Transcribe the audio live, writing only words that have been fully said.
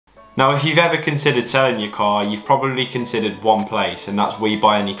Now, if you've ever considered selling your car, you've probably considered one place, and that's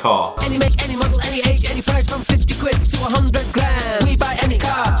Webuyanycar. Any make, any model, any age, any price, from 50 quid to 100 grand. We buy any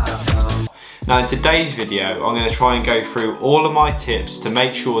car. Now, in today's video, I'm going to try and go through all of my tips to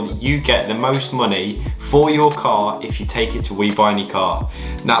make sure that you get the most money for your car if you take it to Webuyanycar.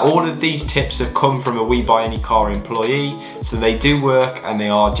 Now, all of these tips have come from a Webuyanycar employee, so they do work and they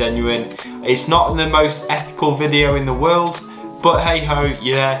are genuine. It's not the most ethical video in the world, but hey ho,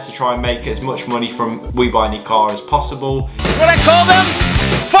 you're there to try and make as much money from Webuyanycar as possible. What I call them?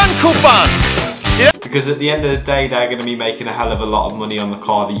 Fun coupons! Because at the end of the day, they're going to be making a hell of a lot of money on the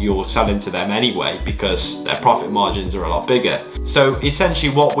car that you're selling to them anyway, because their profit margins are a lot bigger. So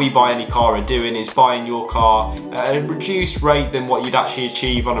essentially what Webuyanycar are doing is buying your car at a reduced rate than what you'd actually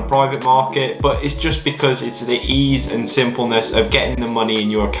achieve on a private market, but it's just because it's the ease and simpleness of getting the money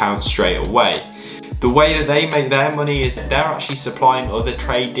in your account straight away. The way that they make their money is that they're actually supplying other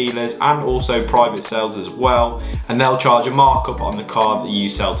trade dealers and also private sales as well, and they'll charge a markup on the car that you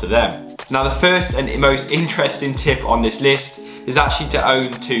sell to them. Now, the first and most interesting tip on this list is actually to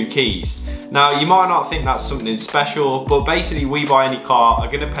own 2 keys. Now, you might not think that's something special, but basically Webuyanycar are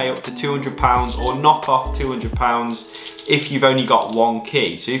going to pay up to £200 or knock off £200 if you've only got 1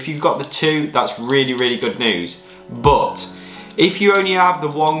 key. So if you've got the 2, that's really, really good news. But if you only have the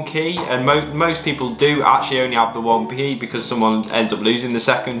 1 key, and most people do actually only have the 1 key because someone ends up losing the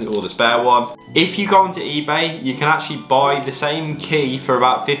second or the spare one. If you go onto eBay, you can actually buy the same key for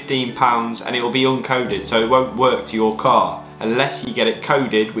about £15 and it will be uncoded, so it won't work to your car unless you get it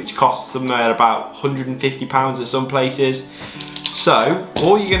coded, which costs somewhere about £150 at some places. So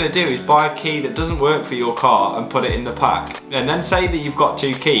all you're going to do is buy a key that doesn't work for your car and put it in the pack, and then say that you've got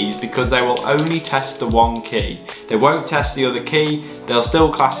 2 keys, because they will only test the 1 key. They won't test the other key. They'll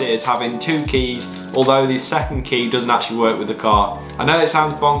still class it as having 2 keys, although the second key doesn't actually work with the car. I know it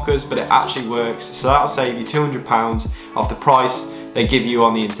sounds bonkers, but it actually works, so that'll save you £200 off the price they give you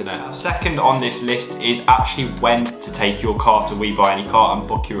on the internet. Second on this list is actually when to take your car to Webuyanycar and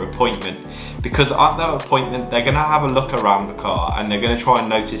book your appointment. Because at that appointment, they're going to have a look around the car and they're going to try and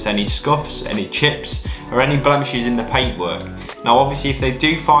notice any scuffs, any chips, or any blemishes in the paintwork. Now, obviously, if they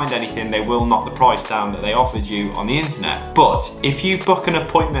do find anything, they will knock the price down that they offered you on the internet. But if you book an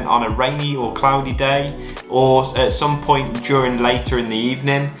appointment on a rainy or cloudy day, or at some point during later in the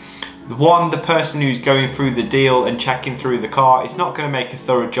evening, the person who's going through the deal and checking through the car is not going to make a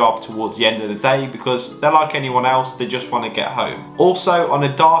thorough job towards the end of the day, because they're like anyone else, they just want to get home. Also, on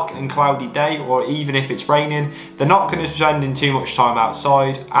a dark and cloudy day, or even if it's raining, they're not going to be spending too much time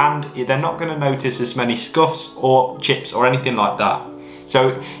outside, and they're not going to notice as many scuffs or chips or anything like that.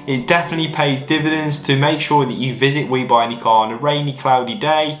 So it definitely pays dividends to make sure that you visit Webuyanycar on a rainy, cloudy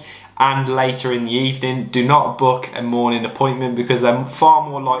day and later in the evening. Do not book a morning appointment, because they're far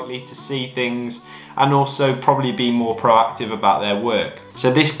more likely to see things and also probably be more proactive about their work.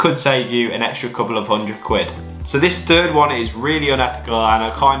 So this could save you an extra couple of £100. So this third one is really unethical and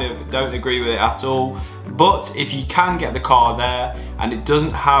I kind of don't agree with it at all. But if you can get the car there and it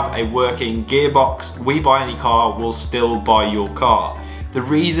doesn't have a working gearbox, Webuyanycar will still buy your car. The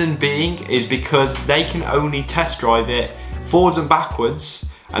reason being is because they can only test drive it forwards and backwards,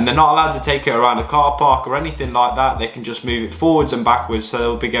 and they're not allowed to take it around a car park or anything like that. They can just move it forwards and backwards, so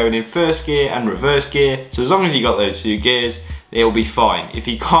they'll be going in first gear and reverse gear. So as long as you got those 2 gears, it'll be fine. If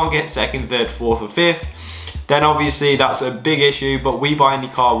you can't get second, third, fourth or fifth, then obviously that's a big issue, but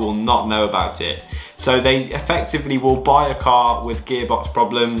Webuyanycar will not know about it. So they effectively will buy a car with gearbox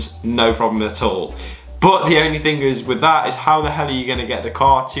problems, no problem at all. But the only thing is with that is, how the hell are you going to get the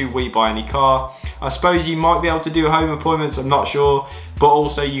car to Webuyanycar? I suppose you might be able to do home appointments, I'm not sure. But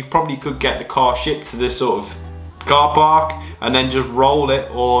also you probably could get the car shipped to this sort of car park and then just roll it,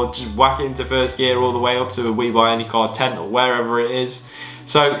 or just whack it into first gear all the way up to the Webuyanycar tent or wherever it is.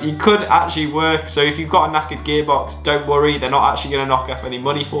 So it could actually work. So if you've got a knackered gearbox, don't worry, they're not actually going to knock off any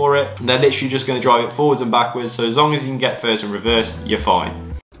money for it. They're literally just going to drive it forwards and backwards. So as long as you can get first and reverse, you're fine.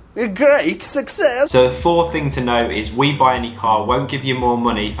 A great success! So the fourth thing to know is Webuyanycar won't give you more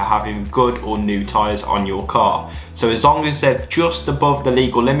money for having good or new tyres on your car. So as long as they're just above the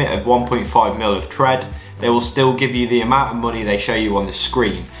legal limit of 1.5mm of tread, they will still give you the amount of money they show you on the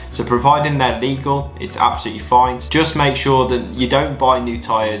screen. So providing they're legal, it's absolutely fine. Just make sure that you don't buy new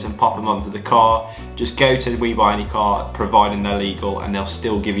tyres and pop them onto the car. Just go to Webuyanycar, providing they're legal, and they'll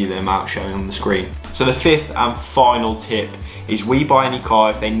still give you the amount shown on the screen. So the fifth and final tip is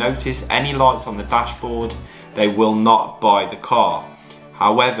Webuyanycar, if they notice any lights on the dashboard, they will not buy the car.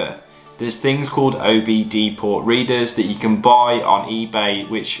 However, there's things called OBD port readers that you can buy on eBay,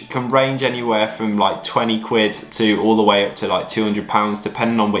 which can range anywhere from like 20 quid to all the way up to like £200,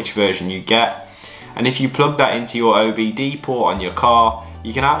 depending on which version you get. And if you plug that into your OBD port on your car,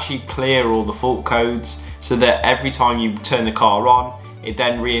 you can actually clear all the fault codes, so that every time you turn the car on, it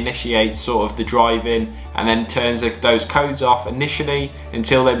then reinitiates sort of the driving and then turns those codes off initially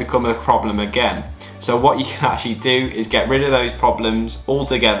until they become a problem again. So what you can actually do is get rid of those problems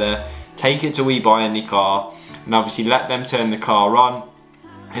altogether, take it to Webuyanycar, and obviously let them turn the car on.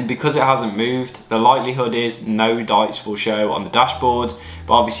 And because it hasn't moved, the likelihood is no lights will show on the dashboard,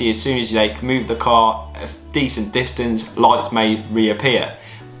 but obviously as soon as they move the car a decent distance, lights may reappear.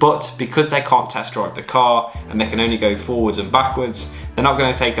 But because they can't test drive the car and they can only go forwards and backwards, they're not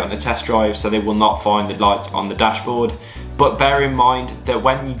going to take it on a test drive, so they will not find the lights on the dashboard. But bear in mind that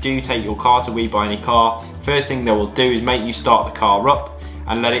when you do take your car to Webuyanycar, first thing they will do is make you start the car up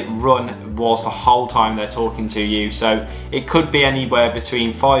and let it run whilst the whole time they're talking to you. So it could be anywhere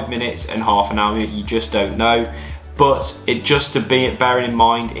between 5 minutes and half an hour, you just don't know. But it just to be bearing in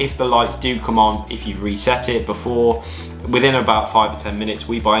mind, if the lights do come on, if you've reset it before, within about 5 to 10 minutes,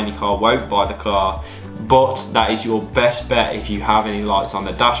 Webuyanycar won't buy the car. But that is your best bet if you have any lights on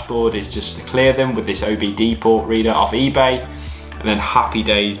the dashboard, is just to clear them with this OBD port reader off eBay, and then happy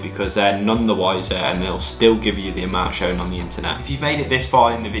days, because they're none the wiser and they'll still give you the amount shown on the internet. If you've made it this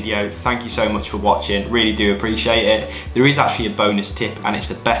far in the video, thank you so much for watching, really do appreciate it. There is actually a bonus tip, and it's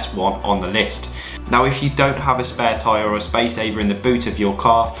the best one on the list. Now, if you don't have a spare tyre or a space saver in the boot of your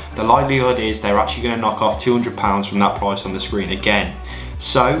car, the likelihood is they're actually going to knock off £200 from that price on the screen again.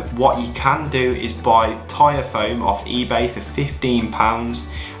 So what you can do is buy tyre foam off eBay for £15,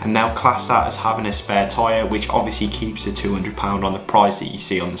 and they'll class that as having a spare tyre, which obviously keeps the £200 on the price that you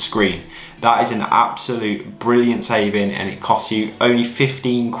see on the screen. That is an absolute brilliant saving, and it costs you only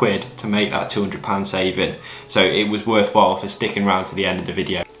 15 quid to make that £200 saving. So it was worthwhile for sticking around to the end of the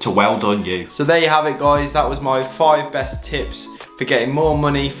video. So well done you. So there you have it guys, that was my 5 best tips for getting more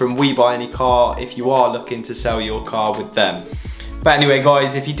money from Webuyanycar if you are looking to sell your car with them. But anyway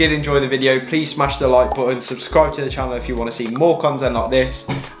guys, if you did enjoy the video, please smash the like button, subscribe to the channel if you want to see more content like this,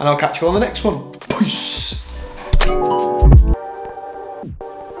 and I'll catch you on the next one. Peace!